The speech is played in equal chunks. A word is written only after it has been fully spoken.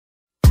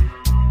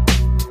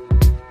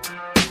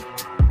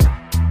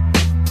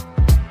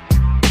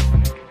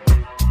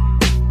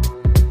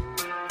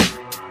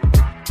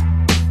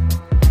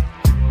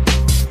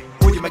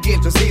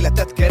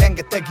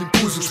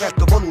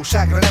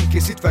valóságra nem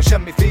készítve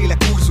semmiféle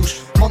kurzus.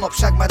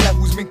 Manapság már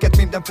lehúz minket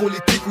minden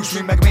politikus,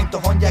 mi meg mint a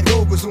hangyák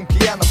dolgozunk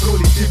ilyen a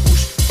proli típus.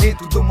 Én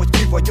tudom, hogy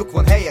ki vagyok,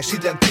 van helyes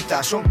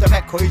identitásom, te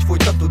meg ha így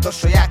folytatod a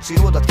saját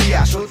sírodat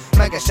kiásod.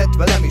 Megesett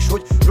velem is,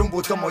 hogy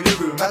romboltam a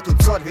jövőmet, hogy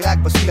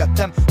szarvilágba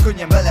születtem,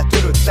 könnyen vele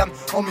törődtem,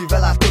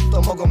 amivel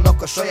átadtam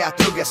magamnak a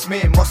saját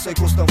rögeszmém.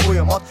 Masszaikoztam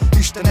folyamat,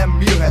 Istenem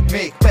mi jöhet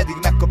még, pedig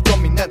megkaptam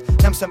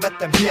mindent, nem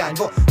szenvedtem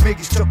hiányba,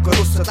 mégiscsak a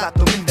rosszat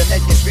láttam minden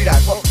egyes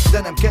virágban. De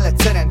nem kellett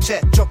szerencse,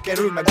 csak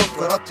erő meg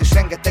akarat, és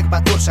rengeteg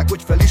bátorság,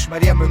 hogy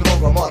felismerjem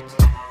önmagamat.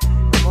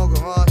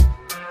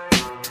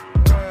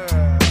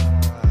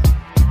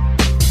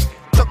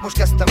 Csak most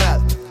kezdtem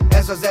el,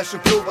 ez az első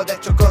próba, de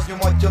csak az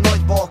nyomatja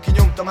nagyba, aki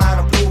nyomta már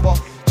a próba.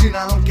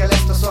 Csinálnom kell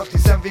ezt a szart,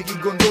 hiszen végig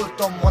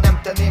gondoltam, ha nem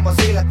tenném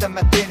az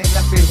életemet, tényleg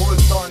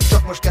lefélholtan.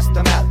 Csak most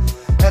kezdtem el,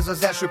 ez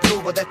az első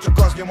próba, de csak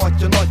az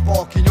nyomatja nagyba,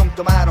 aki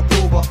nyomta már a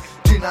próba.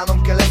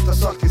 Csinálnom kell ezt a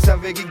szart, hiszen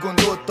végig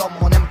gondoltam,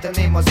 ha nem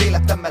tenném az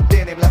életemet,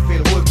 tényleg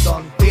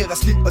lefélholtan.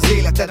 Élvezd ki az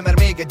életed, mert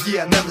még egy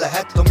ilyen nem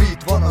lehet. Ami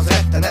itt van az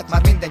rettenet,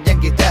 már minden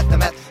gyengét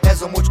eltemet.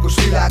 Ez a mocskos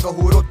világ,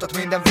 ahol rottat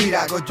minden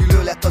virág. A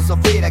gyűlölet az a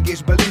féreg,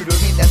 és belülről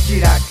minden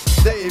kirág.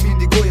 De én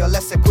mindig olyan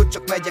leszek, hogy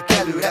csak megyek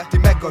előre. Ti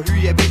meg a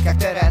hülye békák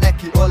terelnek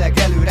ki a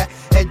legelőre.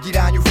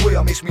 Egyirányú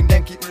folyam, és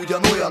mindenki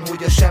ugyanolyan,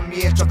 hogy a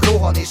semmiért csak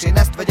rohan, és én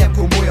ezt vegyem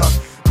komolyan.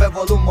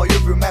 Bevallom, a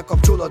jövőmmel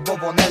kapcsolatban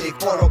van elég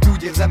para.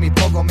 Úgy érzem itt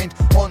magam, mint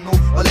annó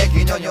a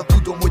legény anya.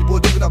 Tudom, hogy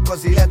boldognak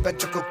az életben,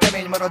 csak a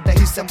kemény marad. De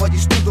hiszem,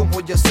 vagyis tudom,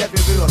 hogy a szebb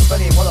jövő az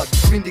felém halad.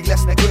 Mindig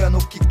lesznek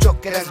olyanok, kik csak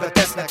keresztbe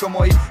tesznek. A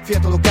mai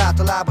fiatalok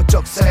általában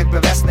csak szerekbe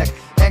vesznek.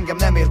 Engem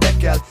nem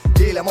érdekel,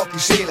 élem a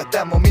kis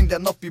életem. A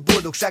mindennapi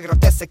boldogságra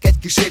teszek egy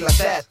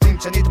kísérletet.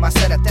 Nincsen itt már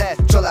szeretet,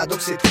 családok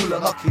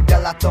széthullanak. Hidd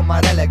el, láttam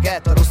már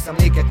eleget, a rossz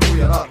emlékek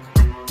múljanak.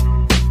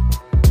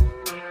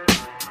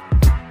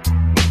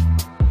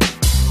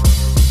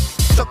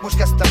 Csak most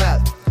kezdtem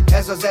el,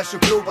 ez az első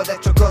próba, de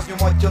csak az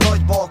nyomatja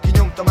nagyba, aki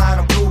nyomta már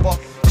a próba.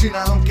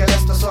 Csinálnom kell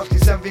ezt a szart,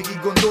 hiszen végig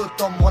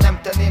gondoltam, ha nem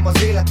tenném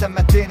az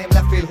életemet, tényleg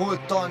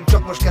lefélholtan.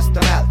 Csak most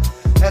kezdtem el,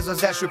 ez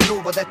az első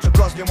próba, de csak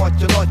az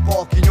nyomatja nagyba,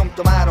 aki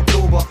nyomta már a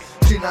próba.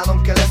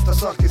 Csinálnom kell ezt a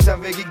szart, hiszen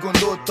végig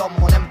gondoltam,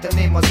 ha nem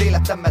tenném az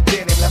életemet,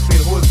 tényleg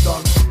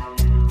lefélholtan.